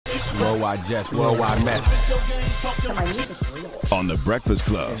Worldwide Jess, Worldwide Mess. On The Breakfast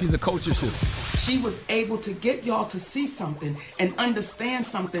Club. She's a culture shift. She was able to get y'all to see something and understand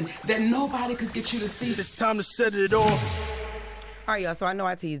something that nobody could get you to see. It's time to set it off. All right, y'all, so I know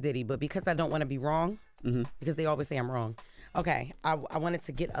I teased Diddy, but because I don't want to be wrong, because they always say I'm wrong, okay, I wanted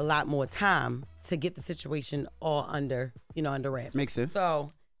to get a lot more time to get the situation all under wraps. Makes sense. So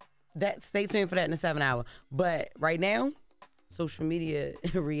stay tuned for that in the 7 hour. But right now, social media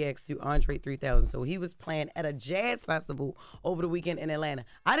reacts to Andre 3000. So he was playing at a jazz festival over the weekend in Atlanta.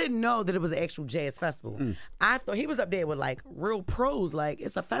 I didn't know that it was an actual jazz festival. I thought he was up there with like real pros, like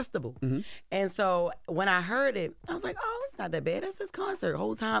it's a festival. And so when I heard it, I was like, oh, it's not that bad. That's his concert.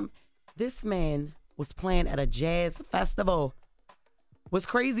 Whole time, this man was playing at a jazz festival. What's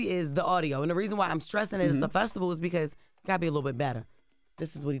crazy is the audio. And the reason why I'm stressing that it's a festival is because it gotta be a little bit better.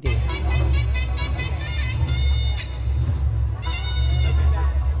 This is what he did.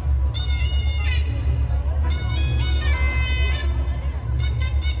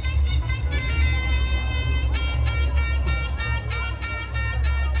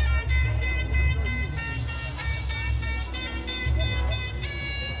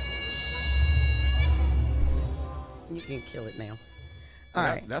 You can kill it now. All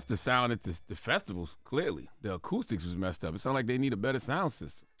right. That's the sound at the festivals, clearly. The acoustics was messed up. It sounds like they need a better sound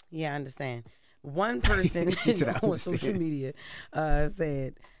system. Yeah, I understand. One person on social media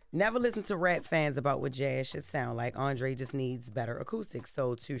said, never listen to rap fans about what jazz should sound like. Andre just needs better acoustics.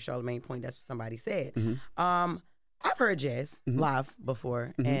 So to Charlamagne point, that's what somebody said. I've heard jazz live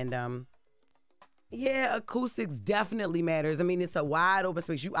before. And yeah, acoustics definitely matters. I mean, it's a wide open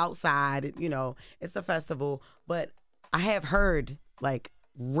space. You outside, it's a festival. But I have heard like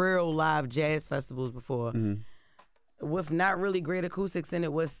real live jazz festivals before with not really great acoustics, and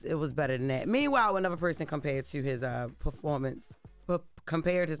it was better than that. Meanwhile, another person compared his performance to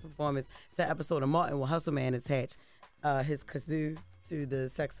an episode of Martin where Hustle Man attached his kazoo to the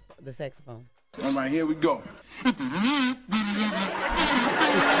saxophone. All right, here we go. Pick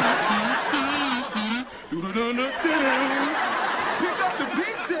up the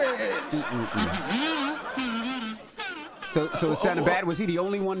pieces. So it sounded bad. Was he the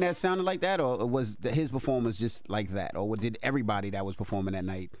only one that sounded like that, or was his performance just like that, or did everybody that was performing that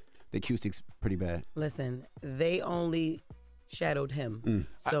night, the acoustics pretty bad? Listen, they only shadowed him,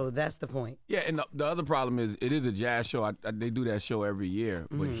 so that's the point. Yeah, and the other problem is it is a jazz show. They do that show every year,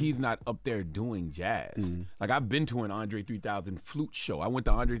 but he's not up there doing jazz. Like I've been to an Andre 3000 flute show. I went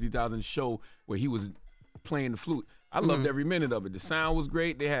to Andre 3000 show where he was playing the flute. I loved every minute of it. The sound was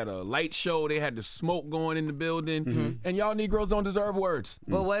great. They had a light show. They had the smoke going in the building. And y'all Negroes don't deserve words.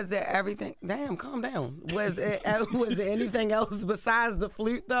 But was there everything? Damn, calm down. Was there anything else besides the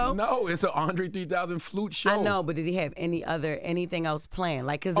flute though? No, it's an Andre 3000 flute show. I know, but did he have anything else planned?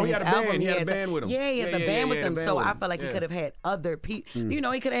 Like, cause he had a album, band. He had a band with him. Yeah, he has a band with him. So I felt like he could have had other people. He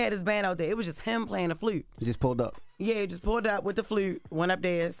could have had his band out there. It was just him playing the flute. He just pulled up. Yeah, he just pulled up with the flute, went up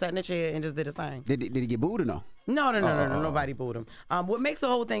there, sat in a chair, and just did his thing. Did he get booed or no? No. Nobody booed him. What makes the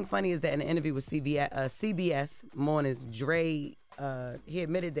whole thing funny is that in an interview with CBS Mornings, Dre, he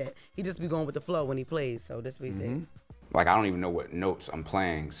admitted that he just be going with the flow when he plays. So that's what he said. Like, I don't even know what notes I'm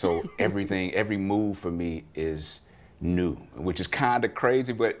playing. So every move for me is new, which is kind of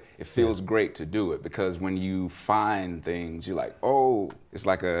crazy, but it feels great to do it because when you find things, you're like, oh, it's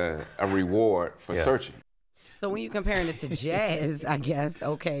like a reward for searching. So when you're comparing it to jazz, I guess,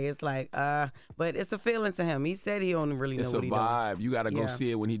 okay, it's like, but it's a feeling to him. He said he don't really know what he's doing. It's a vibe. You got to go see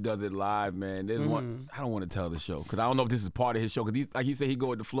it when he does it live, man. There's one, I don't want to tell the show because I don't know if this is part of his show because like he said, he go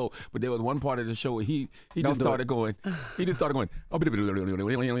with the flow, but there was one part of the show where he just started going, and the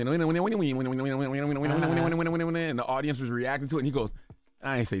audience was reacting to it, and he goes,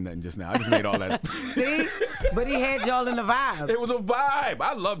 I ain't say nothing just now. I just made all that up. See? But he had y'all in the vibe. It was a vibe.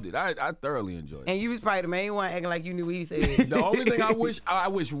 I loved it. I thoroughly enjoyed it. And you was probably the main one acting like you knew what he said. The only thing I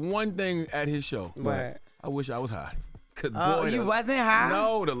wish one thing at his show. Right. I wish I was high. Oh, you wasn't high?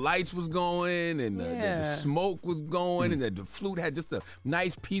 No, the lights was going and the smoke was going and the flute had just a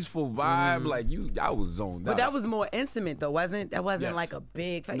nice peaceful vibe. Like I was zoned out. But that was more intimate though, wasn't it? That wasn't like a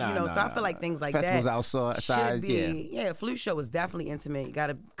big, so I feel like things like festivals that outside, should be. Yeah, flute show was definitely intimate. You got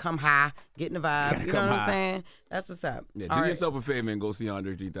to come high, get in the vibe. You know what I'm saying? That's what's up. Yeah, do yourself a favor and go see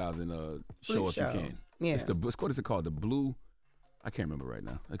Andre 3000 show if you can. Yeah. What is it called? The Blue. I can't remember right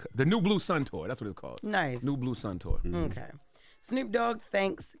now. The New Blue Sun Tour. That's what it's called. Nice. New Blue Sun Tour. Okay. Snoop Dogg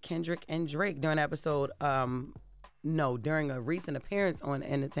thanks Kendrick and Drake during an episode. During a recent appearance on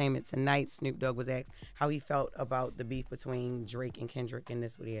Entertainment Tonight, Snoop Dogg was asked how he felt about the beef between Drake and Kendrick, and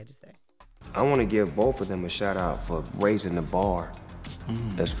this is what he had to say. I want to give both of them a shout out for raising the bar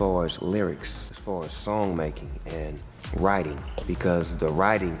as far as lyrics, as far as song making and writing, because the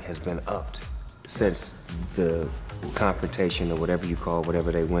writing has been upped since the confrontation or whatever you call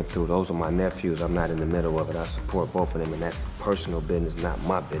whatever they went through. Those are my nephews. I'm not in the middle of it. I support both of them, and that's personal business, not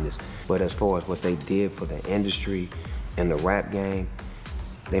my business. But as far as what they did for the industry and the rap game,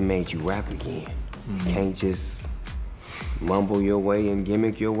 they made you rap again. You can't just mumble your way and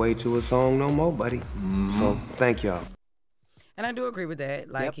gimmick your way to a song no more, buddy. So thank y'all. And I do agree with that.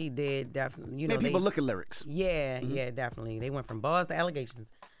 Like, he did definitely, you know. Made people look at lyrics. Yeah, yeah, definitely. They went from bars to allegations.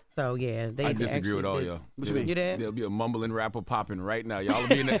 So, yeah, they I disagree with all y'all. What you mean? You did? There'll be a mumbling rapper popping right now. Y'all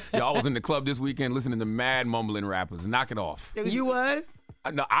be in the, y'all was in the club this weekend listening to mad mumbling rappers. Knock it off. You was?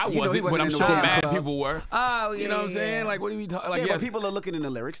 No, I wasn't, but I'm sure mad people were. Oh, yeah. You know what I'm saying? Like, what are we talking? Like, but people are looking in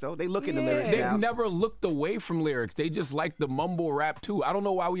the lyrics, though. They look in the lyrics. They've never looked away from lyrics. They just like the mumble rap, too. I don't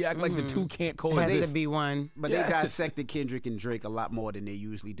know why we act like the two can't coexist. Has to be one. But they dissected Kendrick and Drake a lot more than they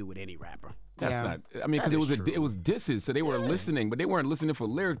usually do with any rapper. That's not. I mean, because it was disses, so they were listening, but they weren't listening for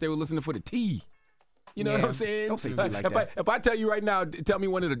lyrics. They were listening for the T. You know what I'm saying? Don't say T like that. If I tell you right now, tell me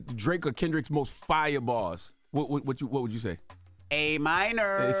one of the Drake or Kendrick's most fire bars. What would you say? A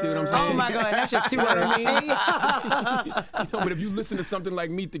minor. You see what I'm saying? Oh, my God. That's just too early. But if you listen to something like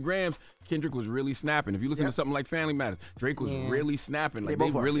Meet the Grams, Kendrick was really snapping. If you listen to something like Family Matters, Drake was really snapping. Like,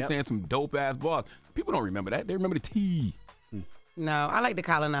 they really saying some dope-ass bars. People don't remember that. They remember the T. No, I like the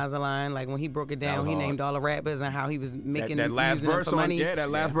Colonizer line. Like, when he broke it down, he named all the rappers and how he was making that last verse for money. that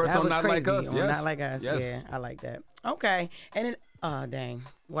last verse on Not Like Us. Yes. Not Like Us. Yes. Yeah, I like that. Okay. And then, oh, dang.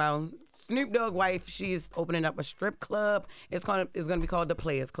 Well, Snoop Dogg's wife, she's opening up a strip club. It's gonna be called the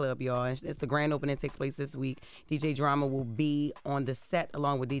Players Club, y'all. And it's the grand opening. Takes place this week. DJ Drama will be on the set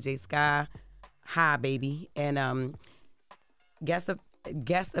along with DJ Sky. Hi, baby. And guest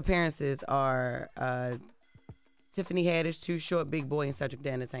appearances are Tiffany Haddish, Too Short, Big Boy, and Cedric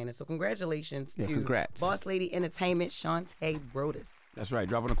the Entertainer. So congratulations to Boss Lady Entertainment, Shantae Brodus. That's right.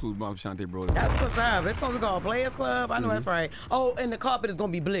 Dropping a clue bomb for Shantae Brodus. That's what's up. It's going to be called Players Club. I know that's right. Oh, and the carpet is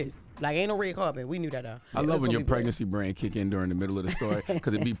going to be blue. Like, ain't no red carpet. We knew that, though. I love when your pregnancy brain kick in during the middle of the story,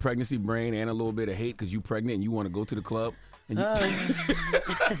 because it'd be pregnancy brain and a little bit of hate because you pregnant and you want to go to the club. And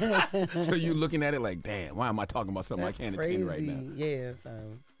so you looking at it like, damn, why am I talking about something I can't attend right now? Yeah, so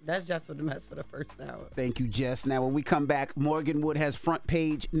that's Jess With The Mess for the first hour. Thank you, Jess. Now, when we come back, Morgan Wood has front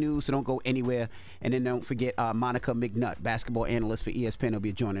page news, so don't go anywhere. And then don't forget Monica McNutt, basketball analyst for ESPN, will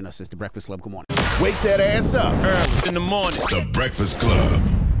be joining us as The Breakfast Club. Good morning. Wake that ass up early in the morning. The Breakfast Club.